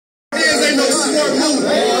smart move.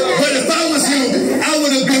 But if I was him, I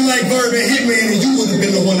would have been like Verb and Hitman, and you would have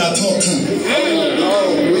been the one I talked to.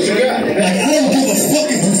 What you got? Like, I don't give a fuck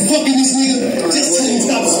if you fucking this nigga. Just tell him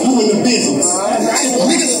stop screwing the business. If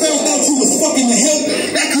niggas found out you was fucking the help,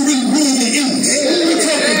 that could really ruin the image. We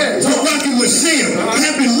talking, we're rocking with Sam,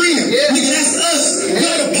 Captain Remy. Nigga, that's us.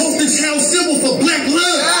 Y'all the poster child symbol for black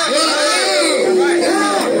love.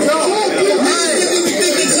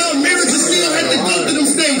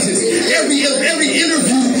 Every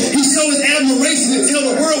interview, he showed his admiration and tell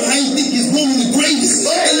the world how he think he's one of the greatest.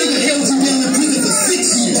 That nigga held you down in prison for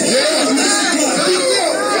 6 years.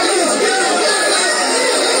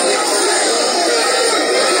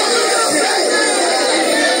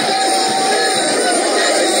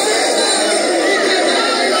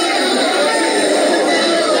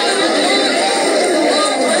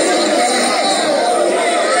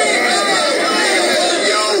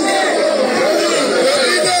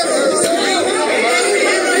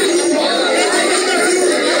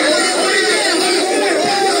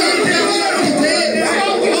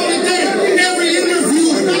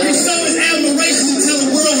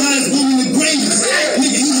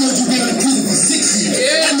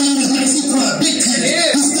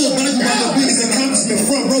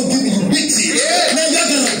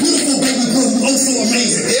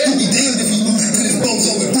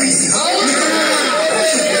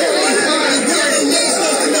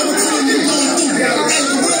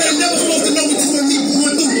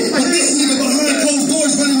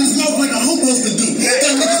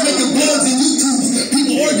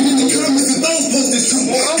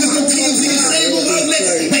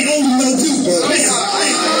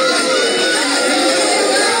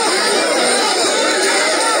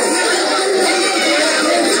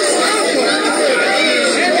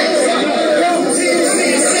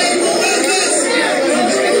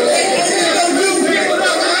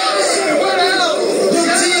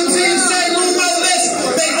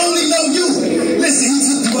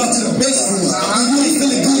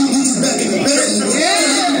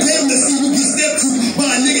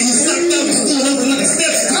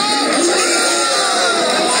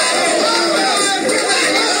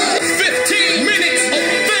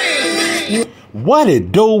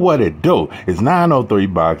 What it do? It's 903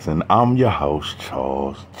 Boxing. I'm your host,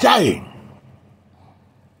 Charles J.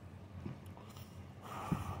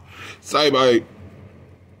 Say, babe.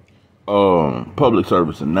 Public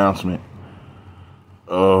service announcement.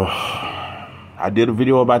 I did a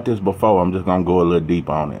video about this before. I'm just gonna go a little deep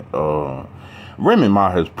on it. Remy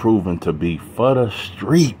Ma has proven to be for the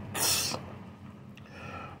streets.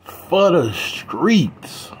 For the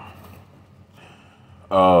streets.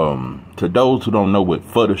 To those who don't know what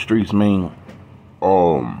for the streets mean,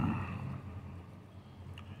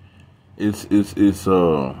 it's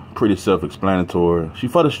pretty self-explanatory. She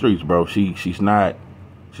for the streets, bro. She's not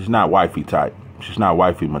wifey type. She's not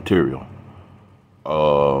wifey material.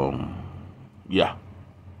 Yeah.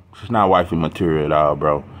 She's not wifey material at all,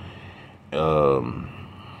 bro. I'm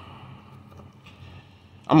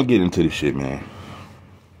gonna get into this shit, man.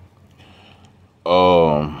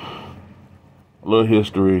 A little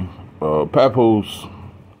history. Papoose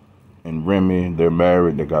and Remy, they're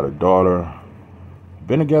married. They got a daughter.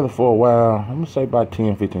 Been together for a while. I'm going to say about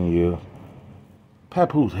 10, 15 years.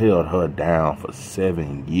 Papoose held her down for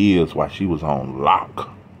 7 years while she was on lock.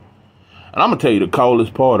 And I'm going to tell you the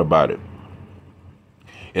coldest part about it.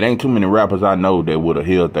 It ain't too many rappers I know that would have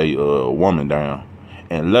held their woman down.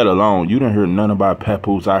 And let alone, you didn't hear nothing about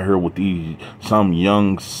Papoose out here with some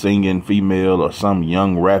young singing female or some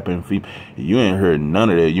young rapping female. You ain't heard none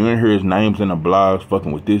of that. You ain't heard his names in the blogs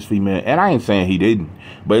fucking with this female. And I ain't saying he didn't,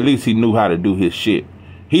 but at least he knew how to do his shit.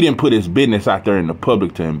 He didn't put his business out there in the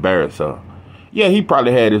public to embarrass her. Yeah, he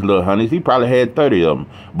probably had his little honeys. He probably had 30 of them.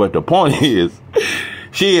 But the point is,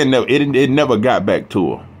 it never got back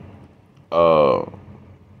to her.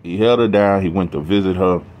 He held her down. He went to visit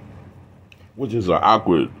her, which is an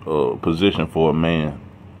awkward position for a man.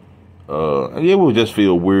 It would just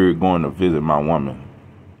feel weird going to visit my woman,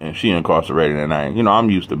 and she incarcerated, and I'm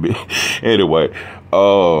used to be. Anyway,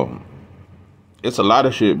 it's a lot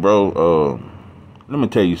of shit, bro. Let me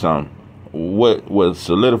tell you something. What was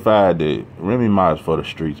solidified that Remy Ma is for the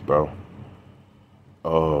streets, bro.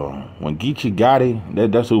 When Geechee Gotti,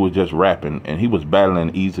 that's who was just rapping, and he was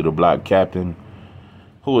battling Easy the Block Captain,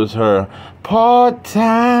 who is her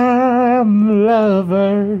part-time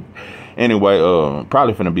lover. Anyway,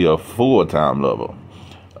 probably finna be a full-time lover.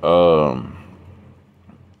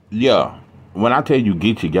 Yeah, when I tell you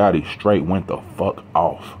Geechee Gotti straight went the fuck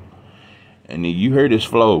off. And then you heard his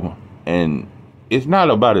flow, and it's not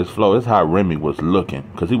about his flow, it's how Remy was looking,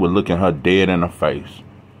 because he was looking her dead in the face.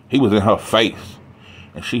 He was in her face.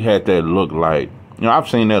 And she had that look like, you know, I've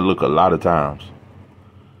seen that look a lot of times.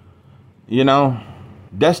 You know,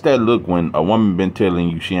 that's that look when a woman been telling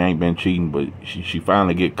you she ain't been cheating, but she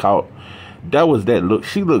finally get caught. That was that look.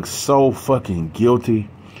 She looked so fucking guilty.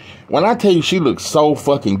 When I tell you she looked so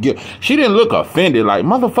fucking guilty, she didn't look offended. Like,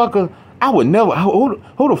 motherfucker, I would never, who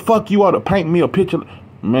the fuck you ought to paint me a picture?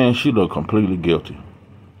 Man, she looked completely guilty.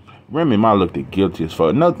 Remy Ma looked at guilty as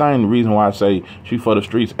fuck. Another thing, the reason why I say she for the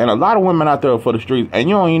streets, and a lot of women out there are for the streets, and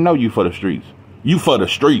you don't even know you for the streets. You for the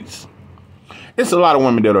streets. It's a lot of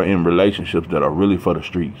women that are in relationships that are really for the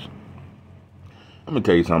streets. Let me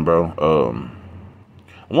tell you something, bro.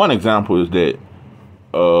 One example is that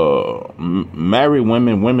married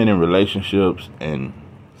women in relationships, and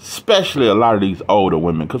especially a lot of these older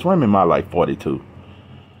women, because Remy Ma like 42.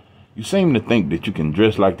 You seem to think that you can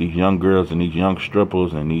dress like these young girls and these young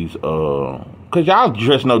strippers and these, because y'all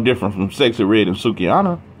dress no different from Sexy Red and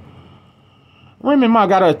Sukiana. Remy Ma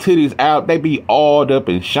got her titties out. They be all up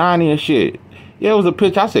and shiny and shit. Yeah, it was a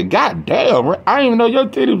picture. I said, God damn, I didn't even know your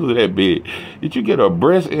titties was that big. Did you get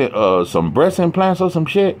a some breast implants or some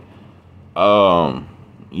shit?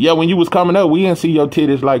 Yeah, when you was coming up, we didn't see your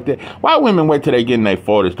titties like that. Why women wait till they get in their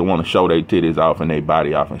 40s to want to show their titties off and their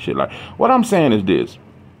body off and shit like? What I'm saying is this.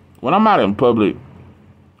 When I'm out in public,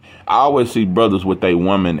 I always see brothers with a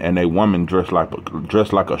woman and a woman dressed like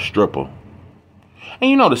a stripper.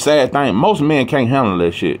 And you know the sad thing, most men can't handle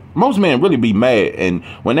that shit. Most men really be mad, and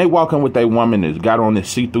when they walk in with a woman that's got on this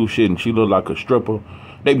see-through shit and she look like a stripper,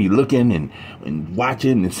 they be looking and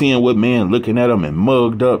watching and seeing what men looking at them and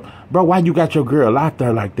mugged up. Bro, why you got your girl out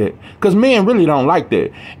there like that? Because men really don't like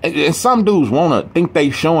that. And some dudes want to think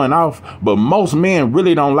they showing off, but most men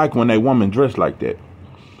really don't like when a woman dressed like that.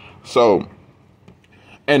 So,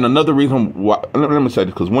 and another reason why, let me say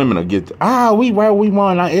this, because women will get, we wear we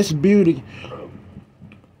want, it's beauty.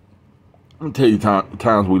 Let me tell you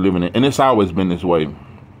times we living in, and it's always been this way.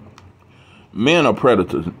 Men are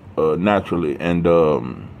predators naturally, and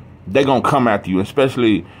they gonna come after you,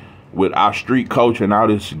 especially with our street culture and all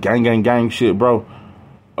this gang shit, bro.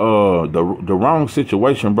 The wrong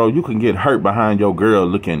situation, bro, you can get hurt behind your girl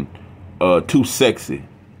looking too sexy.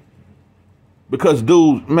 Because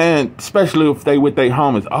dudes, man, especially if they with their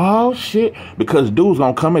homies, oh shit, because dudes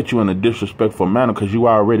gonna come at you in a disrespectful manner because you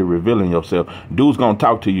already revealing yourself. Dudes gonna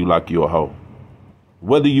talk to you like you a hoe.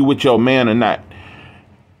 Whether you with your man or not,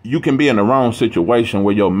 you can be in the wrong situation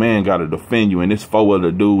where your man gotta defend you and it's 4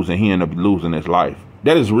 other dudes and he end up losing his life.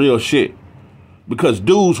 That is real shit. Because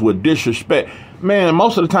dudes would disrespect. Man,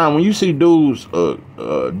 most of the time when you see dudes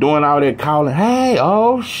doing all that calling, hey,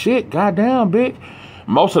 oh shit, goddamn, bitch.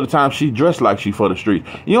 Most of the time, she dressed like she for the streets.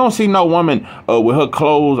 You don't see no woman with her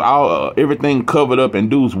clothes, all everything covered up, and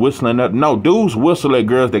dudes whistling up. No, dudes whistle at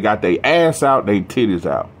girls that got their ass out, their titties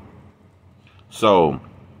out. So,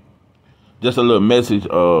 just a little message,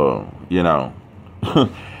 you know.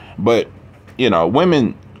 But,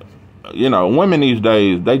 women these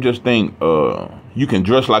days, they just think you can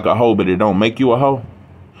dress like a hoe, but it don't make you a hoe.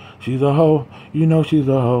 She's a hoe. You know she's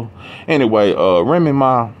a hoe. Anyway, Remy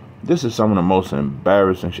Ma. This is some of the most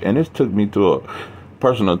embarrassing shit. And this took me to a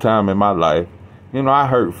personal time in my life. You know, I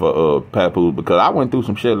hurt for Papoose because I went through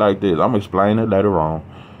some shit like this. I'm going to explain it later on.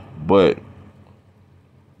 But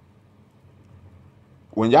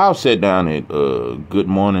when y'all sit down at Good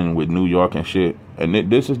Morning with New York and shit, and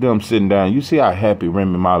this is them sitting down, you see how happy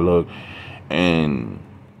Remy Ma look. And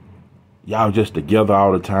y'all just together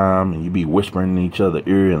all the time. And you be whispering in each other's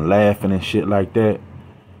ear and laughing and shit like that.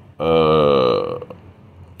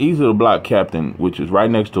 Easy the Block Captain, which is right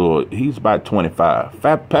next to her, he's about 25.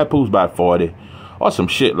 Papoose about 40, or some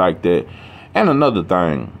shit like that. And another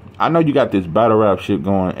thing, I know you got this battle rap shit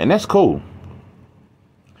going, and that's cool.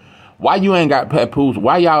 Why you ain't got Papoose?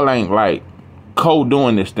 Why y'all ain't like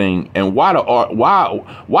co-doing this thing? And why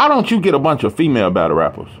don't you get a bunch of female battle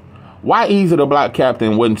rappers? Why Easy the Block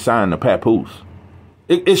Captain wasn't signed to Papoose?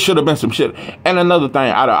 It should have been some shit. And another thing,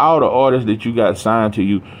 out of all the artists that you got signed to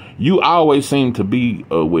you, you always seem to be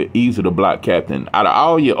with Easy the Block Captain. Out of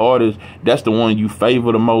all your artists, that's the one you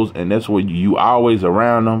favor the most, and that's where you always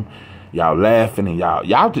around them. Y'all laughing and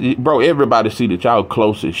y'all, bro, everybody see that y'all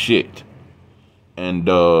close as shit. And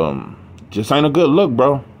just ain't a good look,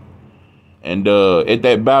 bro. And at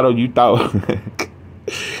that battle, you thought,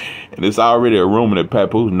 and it's already a rumor that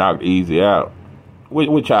Papoose knocked Easy out,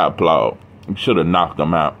 which I applaud. You should have knocked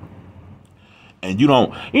him out. And you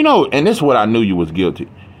don't, and this is what I knew you was guilty.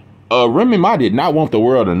 Remy Ma did not want the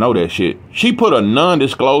world to know that shit. She put a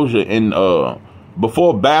non-disclosure in,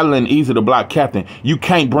 before battling Easy the Block Captain, you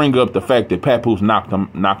can't bring up the fact that Papoose knocked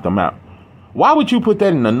him out. Why would you put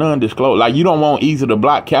that in a non-disclosure? Like, you don't want Easy the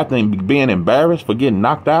Block Captain being embarrassed for getting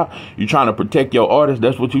knocked out? You trying to protect your artist?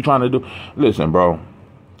 That's what you trying to do? Listen, bro.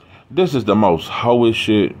 This is the most hoish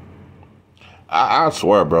shit. I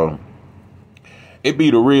swear, bro. It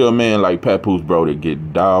be the real man like Papoose, bro, that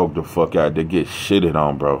get dogged the fuck out, that get shitted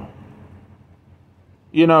on, bro.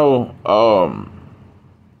 You know,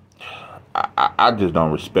 I just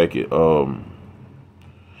don't respect it.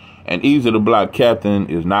 And Easy the Block Captain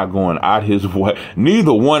is not going out his way.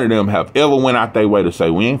 Neither one of them have ever went out their way to say,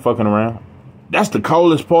 we ain't fucking around. That's the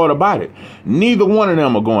coldest part about it. Neither one of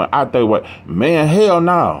them are going out their way. Man, hell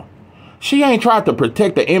no. She ain't tried to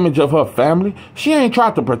protect the image of her family. She ain't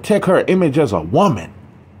tried to protect her image as a woman.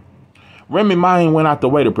 Remy Ma ain't went out the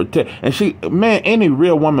way to protect. And she, man, any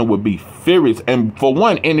real woman would be furious. And for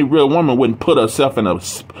one, any real woman wouldn't put herself in a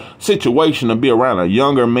situation to be around a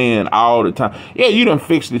younger man all the time. Yeah, you done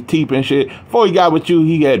fixed his teeth and shit. Before he got with you,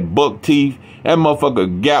 he had buck teeth. That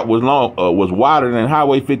motherfucker gap was long, was wider than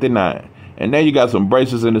Highway 59. And now you got some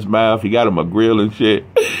braces in his mouth. You got him a grill and shit.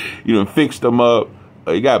 You done fixed him up.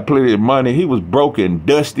 He got plenty of money. He was broke and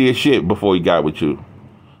dusty as shit before he got with you.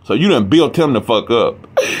 So you done built him the fuck up.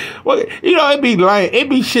 Well, you know, it be like, it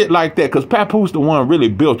be shit like that, because Papoose the one really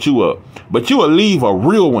built you up. But you will leave a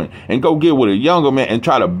real one and go get with a younger man and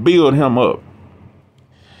try to build him up.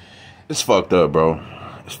 It's fucked up, bro.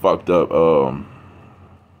 It's fucked up.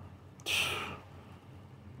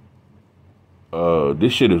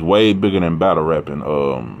 This shit is way bigger than battle rapping.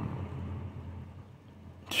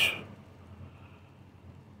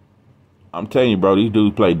 I'm telling you, bro, these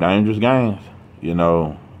dudes play dangerous games, you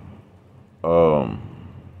know.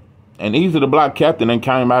 And Easy the Block Captain then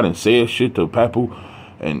came out and said shit to Papoose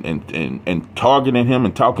and targeting him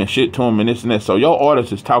and talking shit to him and this and that. So your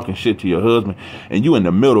artist is talking shit to your husband and you in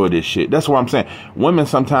the middle of this shit. That's what I'm saying. Women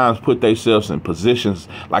sometimes put themselves in positions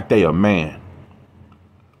like they a man.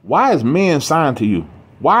 Why is men signed to you?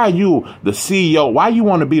 Why are you the CEO? Why you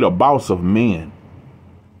want to be the boss of men?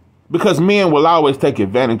 Because men will always take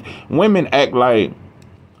advantage. Women act like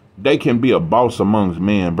they can be a boss amongst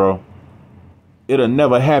men, bro. It'll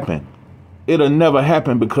never happen. It'll never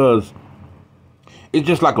happen, because it's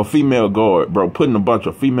just like a female guard, bro, putting a bunch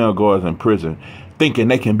of female guards in prison, thinking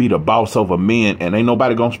they can be the boss over men, and ain't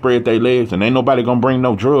nobody gonna spread their legs, and ain't nobody gonna bring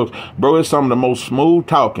no drugs. Bro, it's some of the most smooth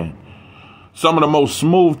talking,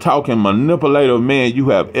 manipulative men you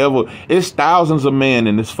have ever. It's thousands of men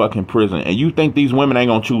in this fucking prison, and you think these women ain't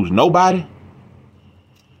gonna choose nobody?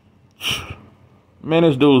 Man,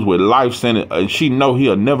 this dude's with life sentence, and she know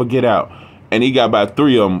he'll never get out. And he got about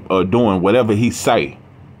 3 of them doing whatever he say.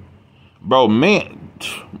 Bro, man.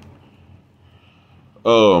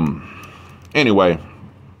 Anyway,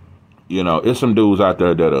 you know, it's some dudes out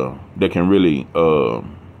there that can really,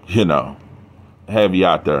 you know, have you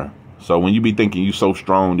out there. So when you be thinking you so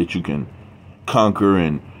strong that you can conquer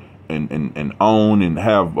and own and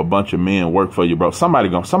have a bunch of men work for you, bro, somebody,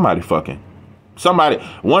 one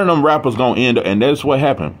of them rappers gonna end up, and that's what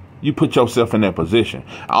happened. You put yourself in that position.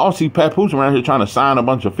 I don't see Papoose around here trying to sign a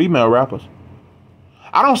bunch of female rappers.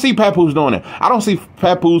 I don't see Papoose doing that. I don't see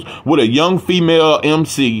Papoose with a young female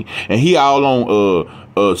MC and he all on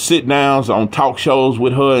sit downs on talk shows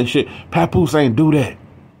with her and shit. Papoose ain't do that.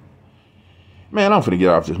 Man, I'm finna get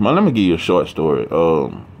off this, man. Let me give you a short story.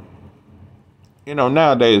 You know,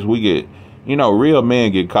 nowadays we get, you know, real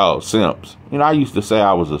men get called simps. You know, I used to say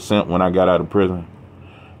I was a simp when I got out of prison.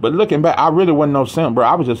 But looking back, I really wasn't no simp, bro.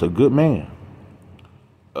 I was just a good man.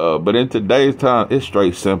 But in today's time, it's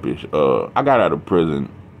straight simpish. I got out of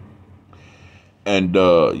prison. And,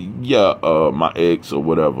 my ex or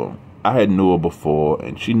whatever, I had knew her before.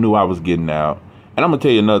 And she knew I was getting out. And I'm going to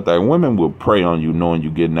tell you another thing. Women will prey on you knowing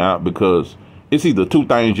you're getting out, because it's either 2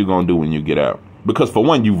 things you're going to do when you get out. Because for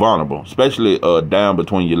one, you vulnerable. Especially down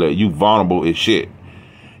between your legs. You vulnerable as shit.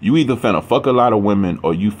 You either finna fuck a lot of women,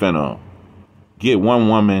 or you finna get one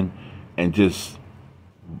woman and just,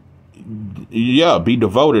 be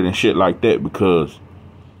devoted and shit like that, because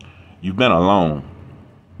you've been alone.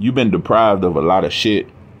 You've been deprived of a lot of shit.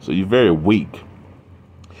 So you're very weak.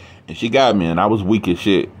 And she got me, and I was weak as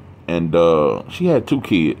shit. And she had 2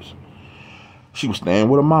 kids. She was staying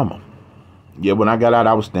with her mama. Yeah, when I got out,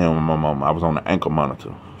 I was staying with my mama. I was on the ankle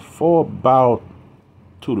monitor for about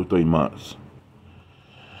 2 to 3 months.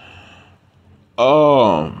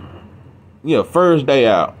 Yeah, first day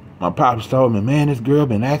out, my pops told me, man, this girl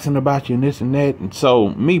been asking about you and this and that. And so,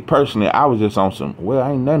 me personally, I was just on some,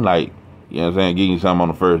 well, ain't nothing like, you know what I'm saying, getting you something on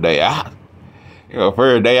the first day out. You know,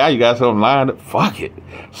 first day out, you got something lined up, fuck it.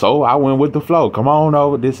 So, I went with the flow. Come on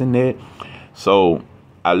over, this and that. So,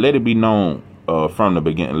 I let it be known from the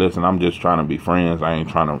beginning. Listen, I'm just trying to be friends. I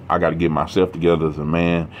got to get myself together as a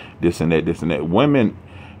man. This and that. Women.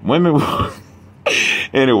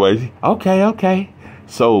 Anyways, okay.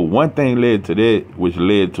 So one thing led to that, which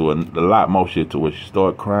led to a lot more shit, to where she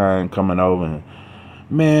started crying, coming over, and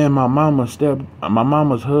man, my mama's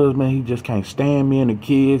husband, he just can't stand me and the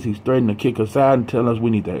kids. He's threatening to kick us out and tell us we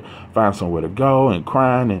need to find somewhere to go, and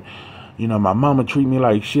crying, and my mama treat me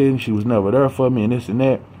like shit, and she was never there for me, and this and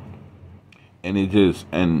that. And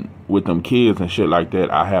and with them kids and shit like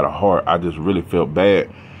that, I had a heart. I just really felt bad.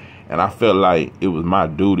 And I felt like it was my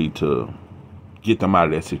duty to get them out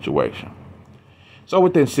of that situation. So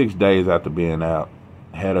within 6 days after being out,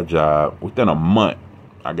 had a job. Within a month,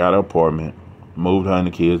 I got an apartment, moved her and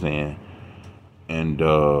the kids in. And,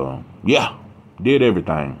 did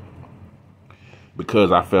everything.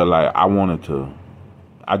 Because I felt like I wanted to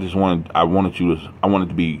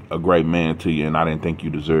be a great man to you, and I didn't think you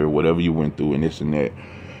deserved whatever you went through and this and that.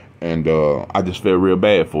 And I just felt real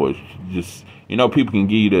bad for it. Just, people can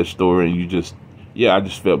give you that story, and I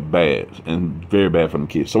just felt bad, and very bad for the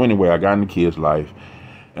kids. So anyway, I got in the kids' life,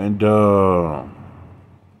 and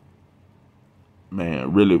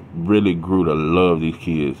man, really, really grew to love these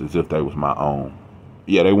kids as if they was my own.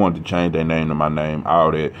 Yeah, they wanted to change their name to my name,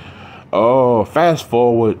 all that. Oh, fast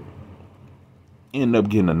forward. End up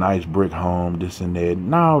getting a nice brick home, this and that,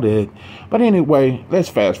 and all that. But anyway, let's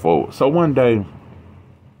fast forward. So one day,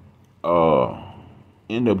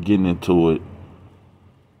 end up getting into it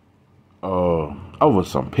over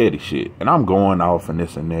some petty shit. And I'm going off and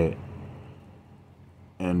this and that.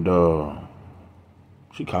 And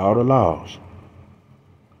she called the laws.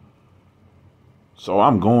 So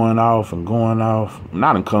I'm going off.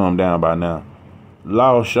 Not in calm down by now.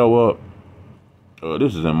 Laws show up.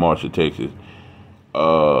 This is in Marshall, Texas.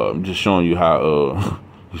 I'm just showing you how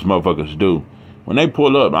these motherfuckers do. When they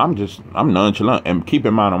pull up, I'm nonchalant. And keep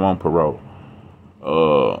in mind, I'm on parole.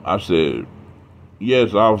 I said,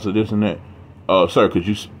 yes, officer, this and that. Sir, could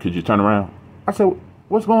you turn around? I said,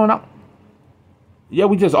 what's going on? Yeah,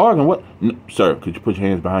 we just arguing. What? No, sir, could you put your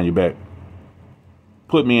hands behind your back?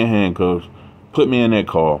 Put me in handcuffs. Put me in that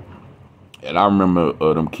car. And I remember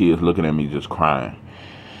them kids looking at me just crying.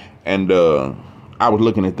 And I was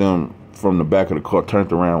looking at them from the back of the car,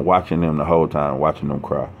 turned around, watching them the whole time, watching them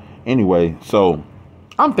cry. Anyway, so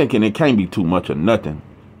I'm thinking it can't be too much or nothing,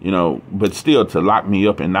 but still to lock me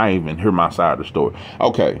up and not even hear my side of the story.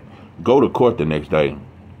 Okay, go to court the next day.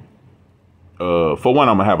 For one,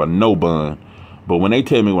 I'm going to have a no bond. But when they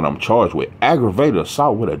tell me what I'm charged with, aggravated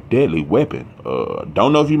assault with a deadly weapon.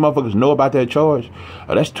 Don't know if you motherfuckers know about that charge.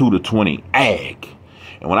 That's 2 to 20 ag.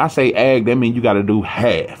 And when I say ag, that means you got to do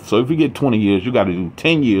half. So if you get 20 years, you got to do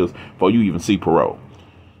 10 years before you even see parole.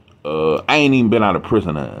 I ain't even been out of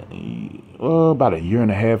prison about a year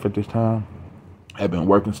and a half at this time. I've been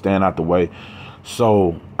working, staying out the way.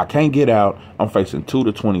 So I can't get out. I'm facing 2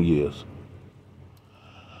 to 20 years.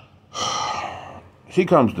 She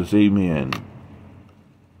comes to see me, and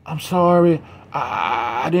I'm sorry.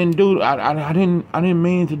 I didn't do. I didn't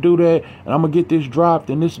mean to do that. And I'm gonna get this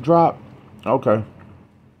dropped and this dropped. Okay.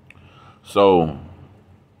 So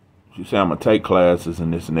she said I'm gonna take classes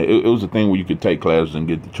and this and that. It was a thing where you could take classes and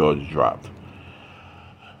get the charges dropped.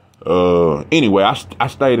 Anyway, I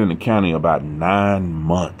stayed in the county about 9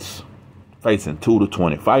 months, facing 2 to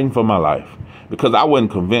 20, fighting for my life. Because I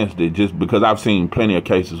wasn't convinced that just because I've seen plenty of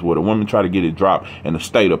cases where the woman try to get it dropped and the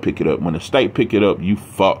state will pick it up. When the state pick it up, you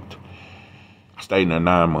fucked. I stayed in there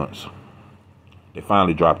 9 months. They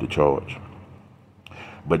finally dropped the charge.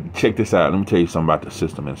 But check this out. Let me tell you something about the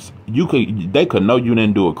system. They could know you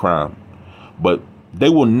didn't do a crime, but they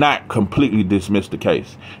will not completely dismiss the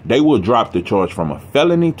case. They will drop the charge from a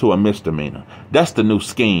felony to a misdemeanor. That's the new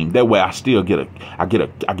scheme. That way I still get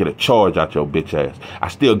a charge out your bitch ass.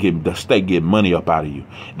 The state get money up out of you.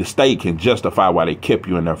 The state can justify why they kept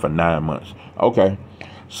you in there for 9 months. Okay.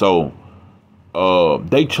 So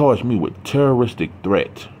they charged me with terroristic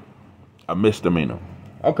threat, a misdemeanor.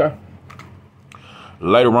 Okay.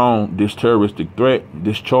 Later on, this terroristic threat,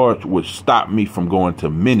 this charge would stop me from going to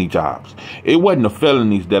many jobs. It wasn't the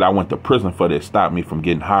felonies that I went to prison for that stopped me from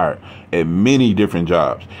getting hired at many different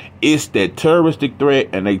jobs. It's that terroristic threat,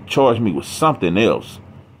 and they charged me with something else.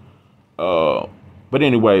 But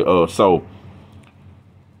anyway, so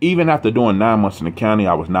even after doing 9 months in the county,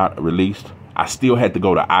 I was not released. I still had to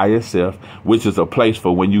go to ISF, which is a place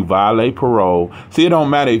for when you violate parole. See, it don't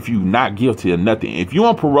matter if you're not guilty or nothing. If you're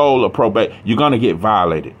on parole or probate, you're going to get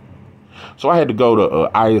violated. So I had to go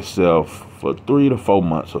to ISF for 3 to 4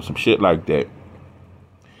 months or some shit like that.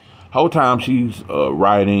 Whole time she's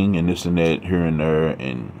writing and this and that here and there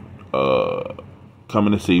and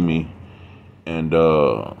coming to see me. and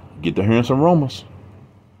get to hearing some rumors.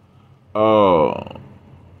 Hold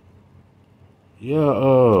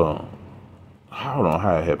on,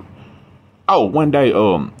 how it happened? Oh, one day,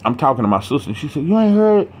 I'm talking to my sister, and she said, you ain't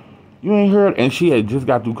heard, and she had just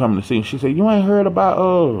got through coming to see me. She said, you ain't heard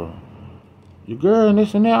about, your girl and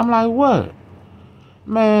this and that? I'm like, what?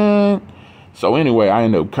 Man. So anyway, I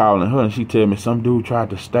ended up calling her, and she tell me some dude tried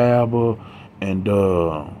to stab her, and,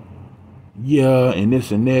 yeah, and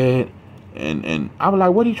this and that. And I was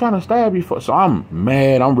like, what are you trying to stab you for? So I'm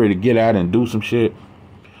mad. I'm ready to get out and do some shit.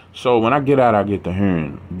 So when I get out, I get to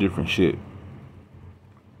hearing different shit.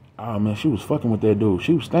 Oh, man, she was fucking with that dude.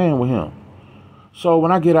 She was staying with him. So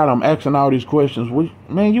when I get out, I'm asking all these questions.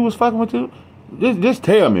 Man, you was fucking with you? Just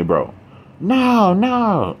tell me, bro.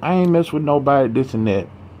 No. I ain't mess with nobody, this and that.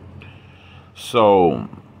 So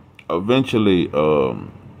eventually,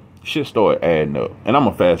 shit started adding up. And I'm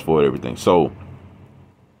going to fast forward everything. So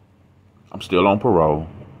I'm still on parole.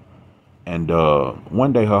 And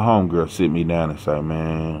one day her homegirl sit me down and say,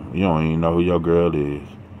 man, you don't even know who your girl is.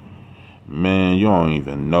 Man, you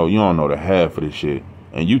don't know the half of this shit.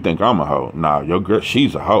 And you think I'm a hoe. Nah, your girl,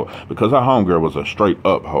 she's a hoe. Because her homegirl was a straight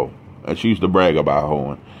up hoe. And she used to brag about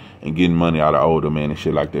hoeing and getting money out of older men and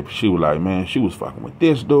shit like that. But she was like, man, she was fucking with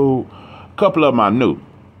this dude. A couple of them I knew.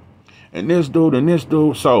 And this dude and this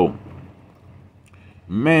dude. So,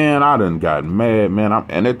 man, I done got mad, man.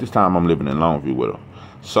 And at this time, I'm living in Longview with her.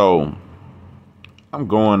 So, I'm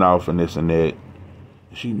going off and this and that.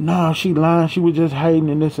 She lying. She was just hating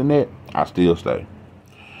and this and that. I still stay.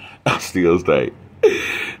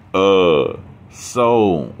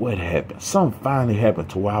 So what happened? Something finally happened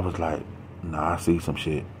to where I was like, nah, I see some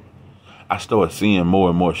shit. I started seeing more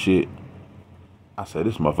and more shit. I said,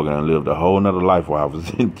 this motherfucker done lived a whole nother life while I was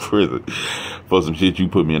in prison for some shit you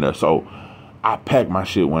put me in there. So I packed my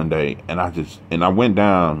shit one day and I went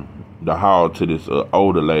down the hall to this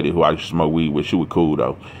older lady who I used to smoke weed with. She was cool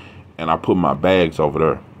though. And I put my bags over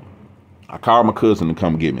there. I called my cousin to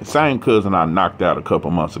come get me. Same cousin I knocked out a couple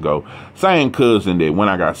months ago. Same cousin that when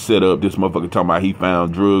I got set up, this motherfucker talking about he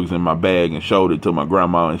found drugs in my bag and showed it to my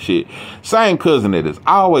grandma and shit. Same cousin that is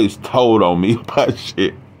always told on me about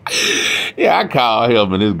shit. Yeah, I called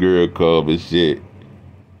him and this girl called and shit.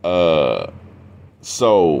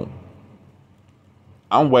 So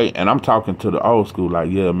I'm waiting and I'm talking to the old school like,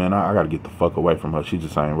 yeah, man, I got to get the fuck away from her. She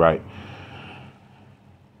just ain't right.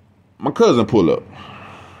 My cousin pull up.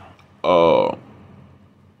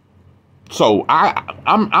 So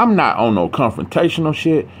I'm not on no confrontational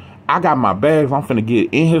shit. I got my bags. I'm finna get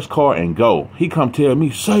in his car and go. He come tell me,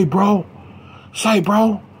 say bro,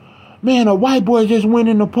 man, a white boy just went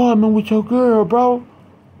in the apartment with your girl, bro.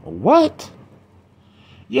 What?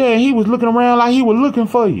 Yeah, he was looking around like he was looking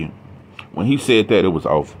for you. When he said that, it was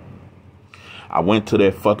over. I went to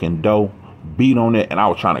that fucking door, beat on it, and I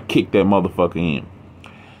was trying to kick that motherfucker in.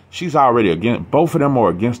 She's already against, both of them are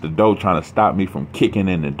against the door trying to stop me from kicking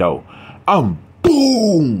in the door.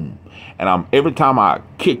 Boom. And every time I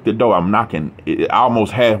kick the door, I'm knocking it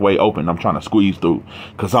almost halfway open. I'm trying to squeeze through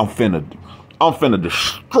because I'm finna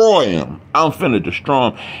destroy him. I'm finna destroy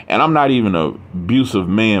him. And I'm not even an abusive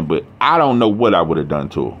man, but I don't know what I would have done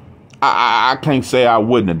to him. I can't say I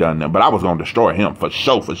wouldn't have done that, but I was going to destroy him for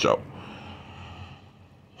sure.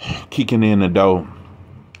 Kicking in the door,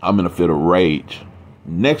 I'm in a fit of rage.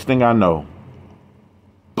 Next thing I know,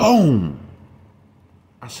 boom,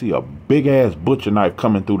 I see a big ass butcher knife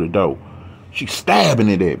coming through the door. She's stabbing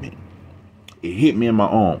it at me. It hit me in my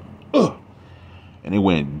arm. And it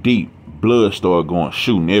went deep. Blood started going,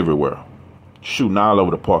 shooting everywhere. Shooting all over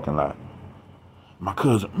the parking lot. My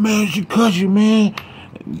cousin, man, she cut you, man.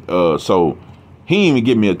 So he didn't even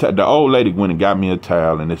give me a towel. The old lady went and got me a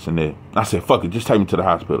towel and this and that. I said, fuck it, just take me to the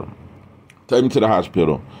hospital. Take me to the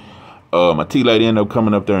hospital. My T-lady ended up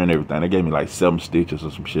coming up there and everything. They gave me like 7 stitches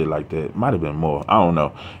or some shit like that. Might have been more. I don't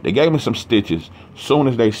know. They gave me some stitches. Soon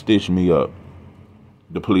as they stitched me up,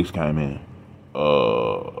 the police came in.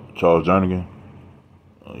 Charles Jernigan?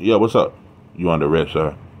 Yeah, what's up? You under arrest,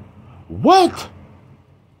 sir? What?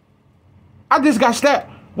 I just got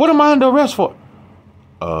stabbed. What am I under arrest for?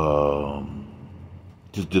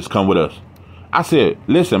 Just come with us. I said,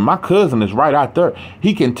 listen, my cousin is right out there.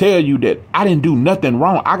 He can tell you that I didn't do nothing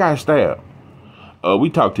wrong. I got stabbed. We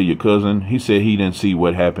talked to your cousin. He said he didn't see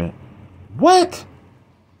what happened. What?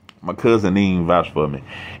 My cousin didn't even vouch for me.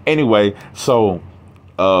 Anyway, so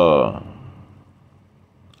I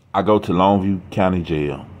go to Longview County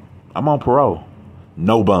Jail. I'm on parole.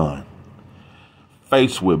 No bond.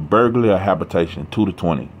 Faced with burglary or habitation, 2 to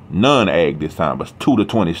 20. None ag this time, but 2 to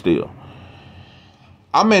 20 still.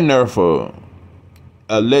 I'm in there for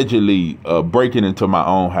allegedly breaking into my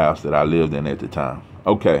own house that I lived in at the time.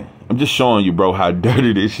 Okay, I'm just showing you, bro, how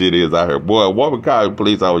dirty this shit is out here. Boy, what would call the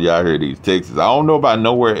police out y'all here these Texas? I don't know about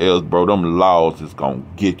nowhere else, bro. Them laws is gonna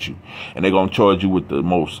get you, and they're gonna charge you with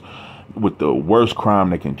the worst crime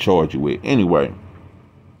they can charge you with. Anyway,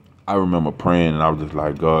 I remember praying, and I was just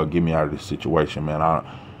like, God, get me out of this situation, man. I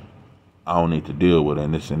don't need to deal with it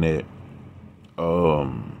and this and that.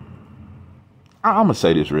 I'm gonna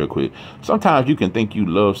say this real quick. Sometimes you can think you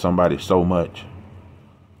love somebody so much.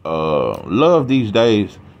 Love these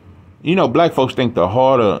days, you know, black folks think the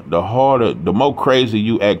more crazy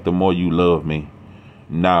you act, the more you love me.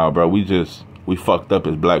 Nah, bro, we fucked up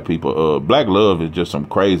as black people. Black love is just some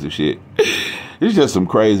crazy shit. It's just some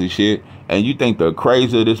crazy shit. And you think the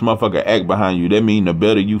crazier this motherfucker act behind you, that mean the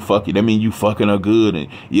better you fuck it. That mean you fucking her good. And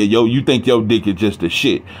yeah, you think your dick is just the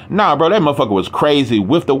shit. Nah, bro, that motherfucker was crazy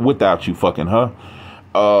with or without you fucking her.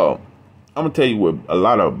 I'm gonna tell you what a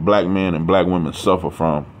lot of black men and black women suffer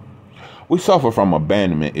from. We suffer from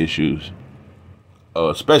abandonment issues,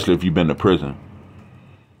 especially if you've been to prison.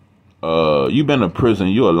 You've been to prison,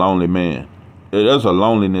 you're a lonely man. There's a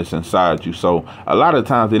loneliness inside you. So a lot of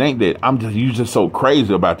times it ain't that you just so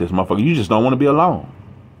crazy about this motherfucker. You just don't want to be alone.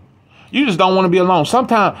 You just don't want to be alone.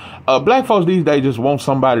 Sometimes black folks these days just want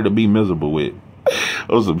somebody to be miserable with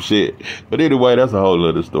or some shit. But anyway, that's a whole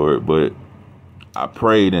other story. But I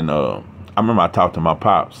prayed, and I remember I talked to my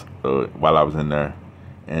pops while I was in there.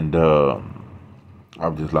 And I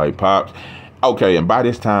was just like, Pops. Okay, and by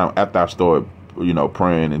this time, after I started, you know,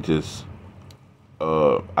 praying and just,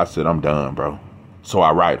 I said, I'm done, bro. So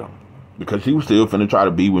I write him. Because he was still finna try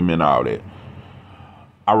to be with me and all that.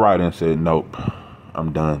 I write and said, nope,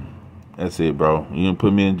 I'm done. That's it, bro. You didn't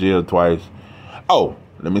put me in jail twice. Oh,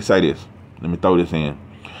 let me say this. Let me throw this in.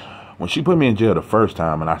 When she put me in jail the first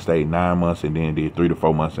time and I stayed 9 months and then did 3 to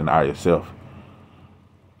 4 months in ISF,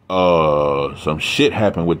 some shit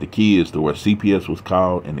happened with the kids to where CPS was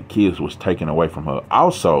called and the kids was taken away from her.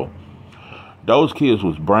 Also, those kids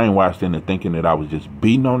was brainwashed into thinking that I was just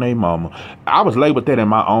beating on their mama. I was labeled that in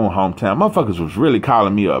my own hometown. Motherfuckers was really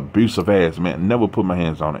calling me an abusive ass man. Never put my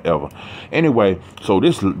hands on it ever. Anyway, so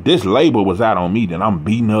this label was out on me that I'm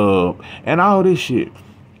beating up and all this shit.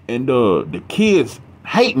 And the kids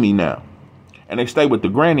hate me now. And they stay with the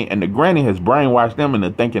granny, and the granny has brainwashed them into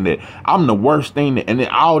thinking that I'm the worst thing, and then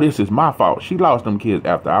all this is my fault. She lost them kids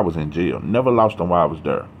after I was in jail. Never lost them while I was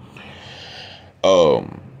there.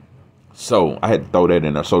 So I had to throw that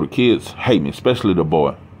in there. So the kids hate me, especially the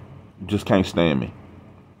boy. Just can't stand me.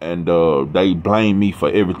 And they blame me for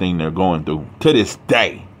everything they're going through. To this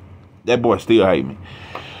day, that boy still hate me.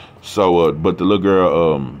 So, but the little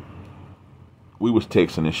girl, we was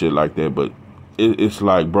texting and shit like that, but it's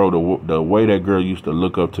like, bro, the way that girl used to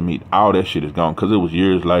look up to me, all that shit is gone. Because it was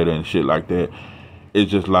years later and shit like that. It's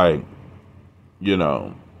just like, you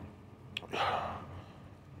know,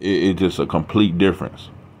 it's just a complete difference.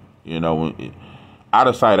 You know, out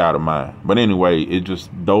of sight, out of mind. But anyway, it just,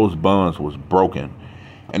 those bonds was broken.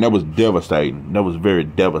 And that was devastating. That was very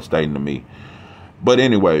devastating to me. But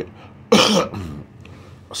anyway,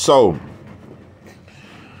 so,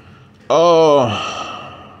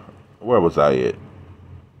 where was I at?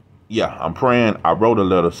 Yeah, I'm praying. I wrote a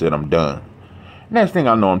letter, said I'm done. Next thing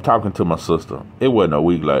I know, I'm talking to my sister. It wasn't a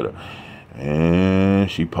week later. And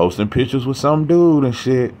she posting pictures with some dude and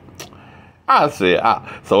shit. I said,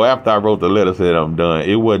 so after I wrote the letter, said I'm done,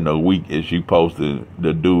 it wasn't a week and she posted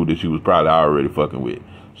the dude that she was probably already fucking with.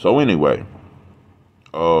 So anyway,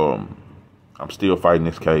 I'm still fighting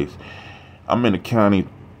this case. I'm in the county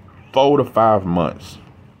 4 to 5 months.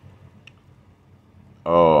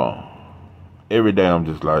 Every day I'm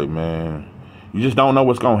just like, man, you just don't know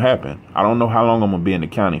what's gonna happen. I don't know how long I'm gonna be in the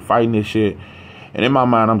county fighting this shit. And in my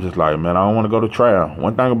mind, I'm just like, man, I don't want to go to trial.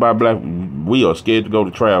 One thing about black, we are scared to go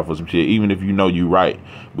to trial for some shit, even if you know you right.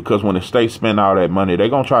 Because when the state spend all that money, they're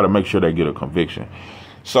going to try to make sure they get a conviction.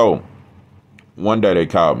 So, one day they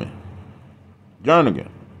called me. Jernigan,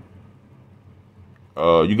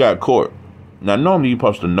 you got court. Now, normally you're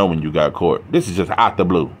supposed to know when you got court. This is just out the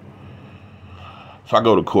blue. So I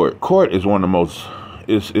go to court. Court is one of the most,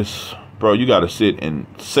 it's bro, you got to sit in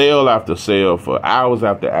cell after cell for hours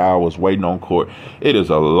after hours waiting on court. It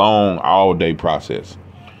is a long, all-day process.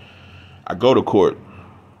 I go to court.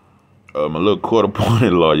 My little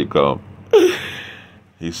court-appointed lawyer come.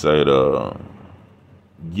 He said,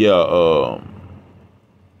 yeah,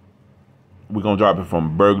 we're going to drop it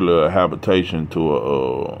from burglar habitation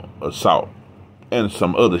to assault and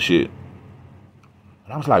some other shit.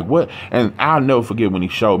 I was like, what? And I'll never forget when he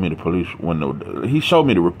showed me the police, he showed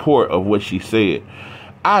me the report of what she said.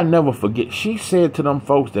 I never forget. She said to them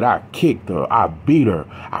folks that I kicked her, I beat her,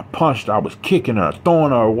 I punched her, I was kicking her,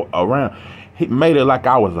 throwing her around. He made it like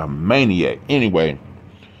I was a maniac. Anyway,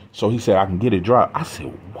 so he said I can get it dropped. I said,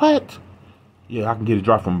 what? Yeah, I can get it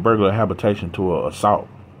dropped from burglary habitation to assault.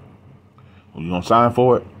 You gonna sign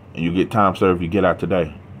for it? And you get time served if you get out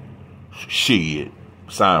today. Shit,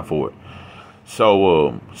 sign for it.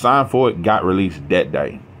 So signed for it, got released that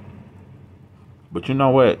day. But you know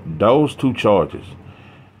what? Those two charges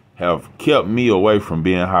have kept me away from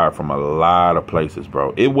being hired from a lot of places,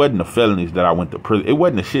 bro. It wasn't the felonies that I went to prison. It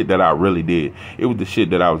wasn't the shit that I really did. It was the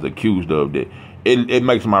shit that I was accused of that it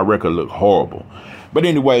makes my record look horrible. But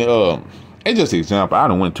anyway, it's just an example. I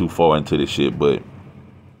done went too far into this shit, but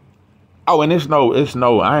oh, and it's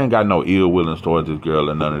no, I ain't got no ill willings towards this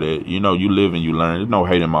girl or none of that. You know, you live and you learn. There's no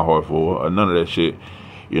hate in my heart for her or none of that shit.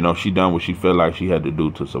 You know, she done what she felt like she had to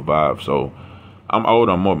do to survive. So I'm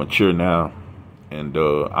older, I'm more mature now. And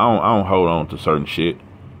I don't hold on to certain shit.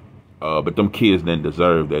 But them kids didn't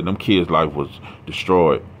deserve that. Them kids' life was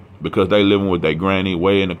destroyed because they living with their granny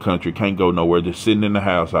way in the country, can't go nowhere, just sitting in the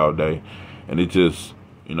house all day. And it just,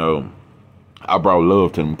 you know, I brought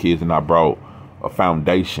love to them kids and I brought a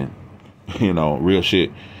foundation, you know, real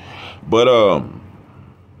shit. But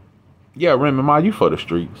yeah, Remy, Ma, you for the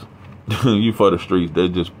streets. You for the streets. They're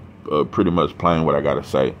just pretty much playing what I gotta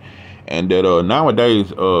say. And that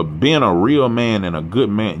nowadays, being a real man and a good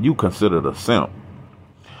man, you considered a simp.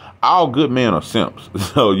 All good men are simps.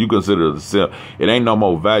 So you consider it a simp. It ain't no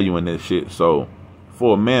more value in this shit. So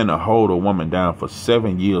for a man to hold a woman down for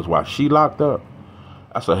 7 years while she locked up,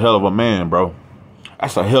 that's a hell of a man, bro.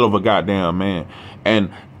 That's a hell of a goddamn man.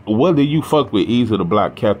 And whether you fuck with Easy the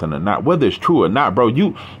Black Captain or not, whether it's true or not, bro,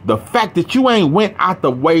 the fact that you ain't went out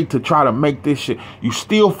the way to try to make this shit, you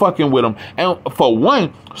still fucking with them. And for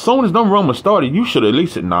one, soon as them rumors started, you should at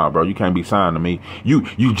least said, nah, bro, you can't be signed to me.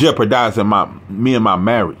 You jeopardizing me and my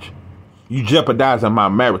marriage. You jeopardizing my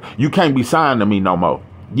marriage. You can't be signed to me no more.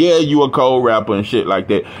 Yeah, you a cold rapper and shit like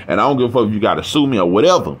that. And I don't give a fuck if you got to sue me or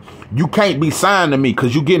whatever. You can't be signed to me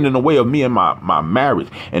because you getting in the way of me and my marriage.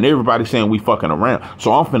 And everybody saying we fucking around.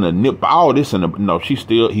 So I'm finna nip all this in the... No, he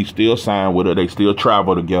still signed with her. They still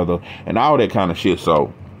travel together and all that kind of shit.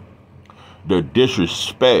 So the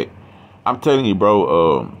disrespect, I'm telling you,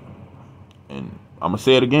 bro, and I'm gonna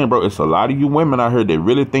say it again, bro. It's a lot of you women out here that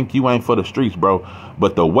really think you ain't for the streets, bro.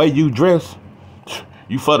 But the way you dress,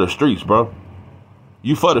 you for the streets, bro.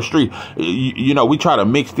 You for the street. You know, we try to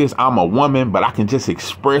mix this. I'm a woman, but I can just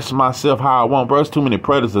express myself how I want, bro. It's too many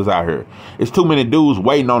predators out here. It's too many dudes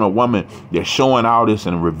waiting on a woman that's showing all this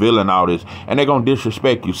and revealing all this, and they gonna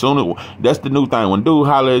disrespect you. That's the new thing. When dude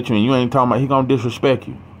holler at you and you ain't talking about, he gonna disrespect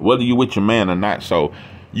you, whether you with your man or not. So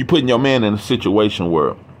you putting your man in a situation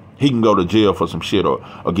where he can go to jail for some shit or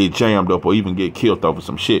get jammed up or even get killed over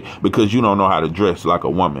some shit because you don't know how to dress like a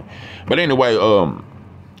woman. But anyway,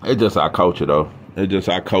 it's just our culture, though. It's just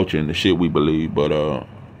our culture and the shit we believe. But,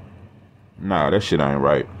 nah, that shit ain't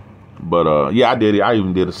right. But, yeah, I did it. I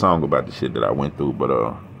even did a song about the shit that I went through.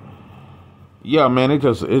 But, yeah, man, it's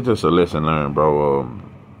just a lesson learned, bro.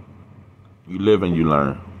 You live and you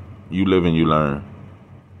learn. You live and you learn.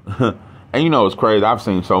 And you know, it's crazy. I've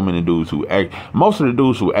seen so many dudes most of the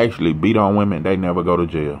dudes who actually beat on women, they never go to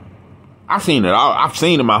jail. I've seen it all. I've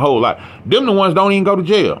seen it my whole life. Them the ones don't even go to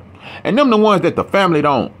jail. And them the ones that the family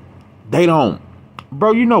they don't.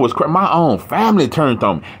 Bro, you know what's crazy? My own family turned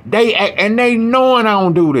on me. They knowing I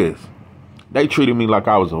don't do this. They treated me like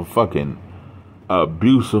I was a fucking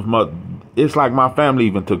abusive mother. It's like my family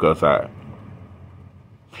even took us out.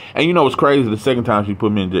 And you know what's crazy? The second time she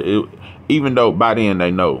put me in jail, even though by then they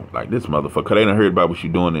know, like, this motherfucker, they done heard about what you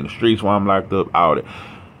doing in the streets while I'm locked up, all that.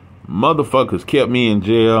 Motherfuckers kept me in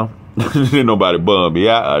jail. Didn't nobody bum me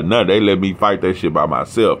out. None. They let me fight that shit by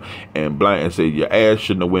myself and blame and say your ass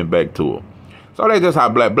shouldn't have went back to her. So they just how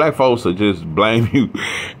black folks will just blame you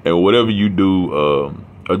and whatever you do,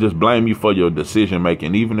 or just blame you for your decision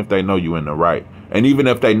making, even if they know you in the right. And even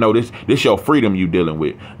if they know this your freedom you dealing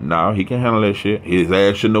with. No, he can handle that shit. His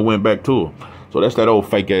ass shouldn't have went back to her. So that's that old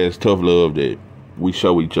fake ass tough love that we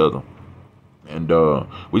show each other. And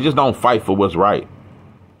we just don't fight for what's right.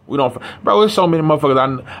 We don't, bro. There's so many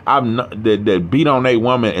motherfuckers that beat on a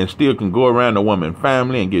woman and still can go around the woman's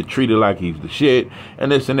family and get treated like he's the shit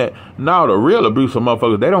and this and that. No, the real abusive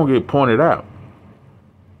motherfuckers, they don't get pointed out.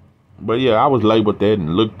 But yeah, I was labeled that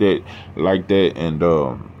and looked at like that. And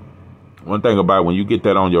one thing about it, when you get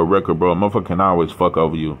that on your record, bro, a motherfucker can always fuck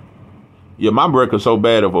over you. Yeah, my record's so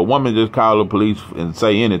bad. If a woman just call the police and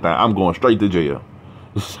say anything, I'm going straight to jail.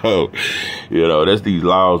 So, you know, that's these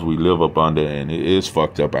laws we live up under, and it is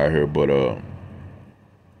fucked up out here. But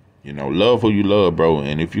You know, love who you love, bro.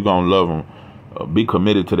 And if you gonna love them, be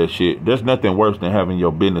committed to that shit. There's nothing worse than having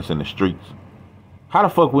your business in the streets. How the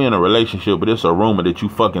fuck we in a relationship, but it's a rumor that you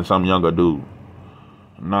fucking some younger dude?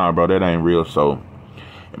 Nah, bro, that ain't real. So,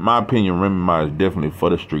 in my opinion, Remy Ma is definitely for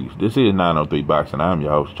the streets. This is 903 Boxing. I'm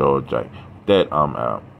your host, Charles J. That I'm out.